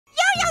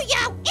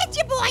Yo, it's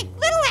your boy,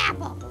 Little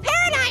Apple.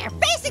 Pear and I are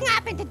facing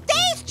off in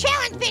today's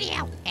challenge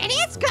video, and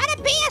it's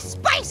gonna be a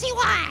spicy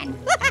one.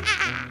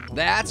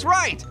 That's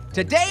right.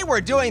 Today we're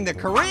doing the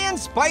Korean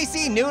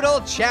Spicy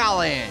Noodle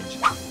Challenge.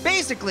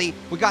 Basically,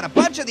 we got a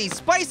bunch of these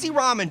spicy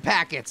ramen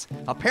packets.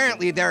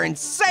 Apparently they're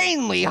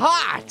insanely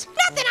hot.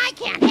 Nothing I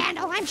can't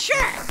handle, I'm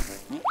sure.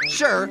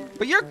 Sure,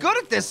 but you're good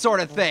at this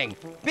sort of thing.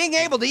 Being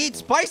able to eat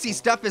spicy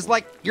stuff is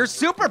like your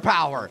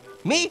superpower.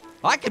 Me,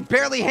 I can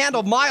barely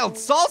handle mild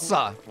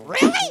salsa.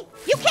 Really?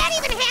 You can't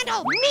even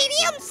handle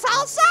medium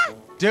salsa?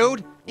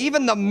 Dude,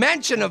 even the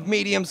mention of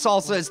medium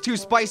salsa is too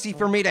spicy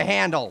for me to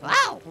handle.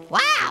 Oh,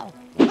 wow.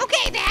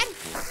 Okay then.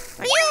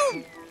 Are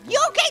you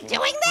okay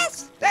doing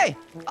this? Hey,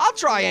 I'll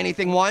try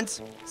anything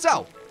once.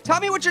 So, tell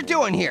me what you're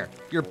doing here.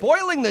 You're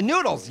boiling the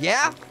noodles,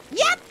 yeah?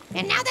 Yep,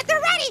 and now that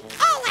they're ready,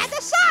 I'll add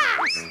the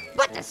sauce.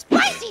 But the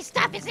spicy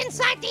stuff is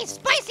inside these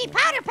spicy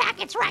powder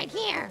packets right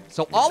here.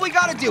 So all we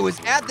gotta do is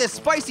add this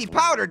spicy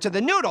powder to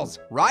the noodles,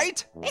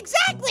 right?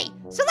 Exactly.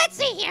 So let's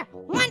see here.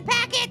 1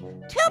 packet,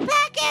 2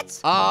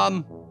 packets.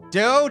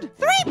 Dude?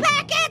 3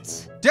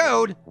 packets.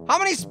 Dude, how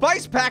many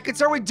spice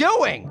packets are we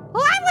doing?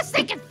 Well, I was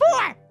thinking 4.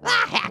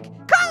 Ah, heck,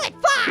 call it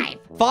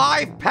 5.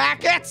 5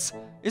 packets?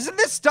 Isn't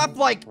this stuff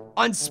like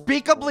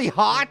unspeakably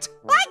hot?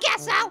 Well, I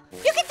guess so.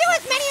 You can do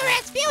as many or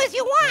as few as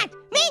you want.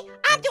 Me,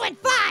 I'm doing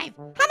 5.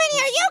 How many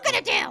are you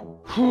gonna do?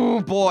 Oh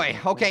boy,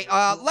 okay,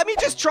 let me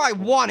just try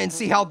 1 and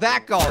see how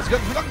that goes.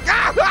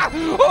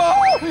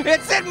 Oh,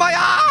 it's in my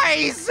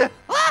eyes!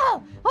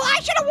 Oh, well, I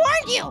should have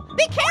warned you.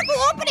 Be careful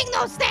opening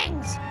those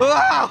things.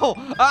 Oh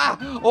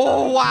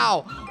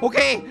wow,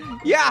 okay,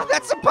 yeah,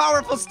 that's some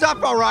powerful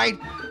stuff, all right.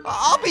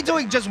 I'll be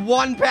doing just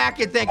 1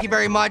 packet, thank you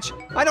very much.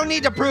 I don't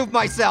need to prove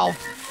myself.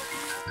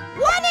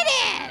 1 it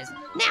is.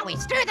 Now we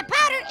stir the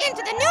powder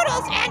into the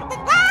noodles and,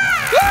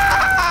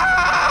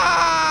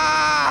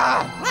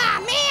 Ah,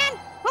 man.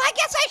 Well, I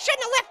guess I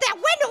shouldn't have left that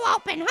window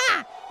open,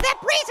 huh? That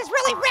breeze is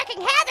really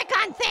wreaking havoc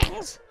on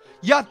things.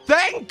 You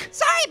think?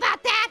 Sorry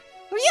about that.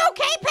 Are you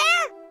okay,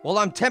 Pear? Well,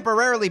 I'm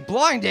temporarily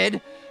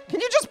blinded. Can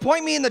you just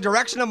point me in the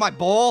direction of my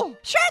bowl?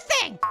 Sure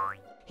thing.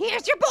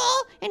 Here's your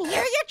bowl, and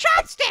here are your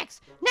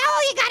chopsticks. Now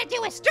all you gotta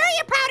do is stir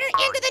your powder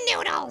into the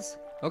noodles.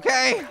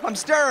 Okay, I'm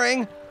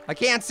stirring. I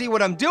can't see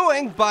what I'm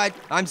doing, but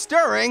I'm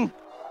stirring.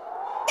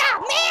 Oh,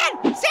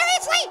 man,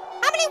 seriously?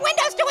 How many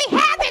windows do we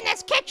have in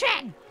this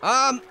kitchen?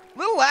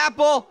 Little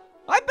Apple,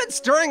 I've been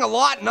stirring a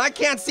lot and I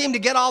can't seem to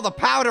get all the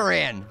powder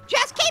in.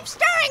 Just keep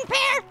stirring,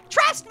 Pear.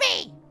 Trust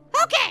me.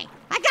 Okay,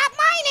 I got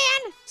mine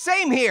in.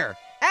 Same here,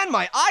 and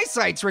my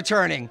eyesight's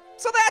returning,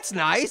 so that's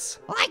nice.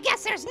 Well, I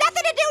guess there's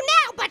nothing to do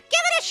now but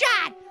give it a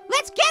shot.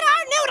 Let's get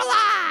our noodle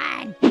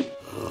on.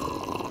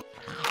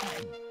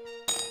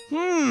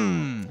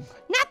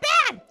 Not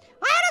bad.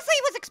 I honestly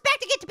was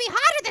expecting it to be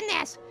hotter than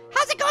this.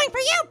 How's it going for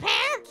you,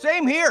 Pear?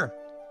 Same here.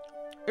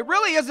 It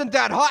really isn't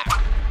that hot.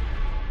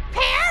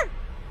 Pear?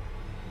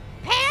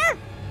 Pear?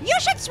 You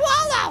should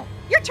swallow.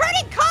 You're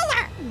turning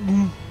color.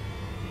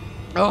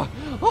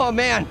 Oh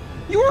man,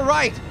 you were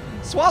right.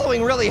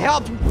 Swallowing really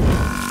helped.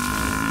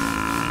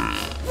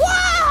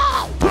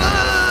 Whoa!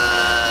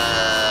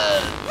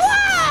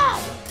 Whoa!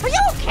 Are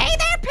you okay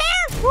there,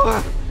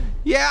 Pear?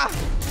 Yeah,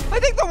 I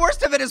think the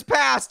worst of it is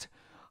past.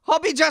 I'll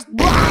be just...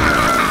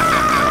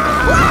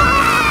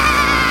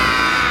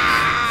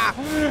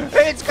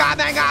 It's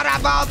coming out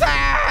of both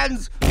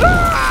ends!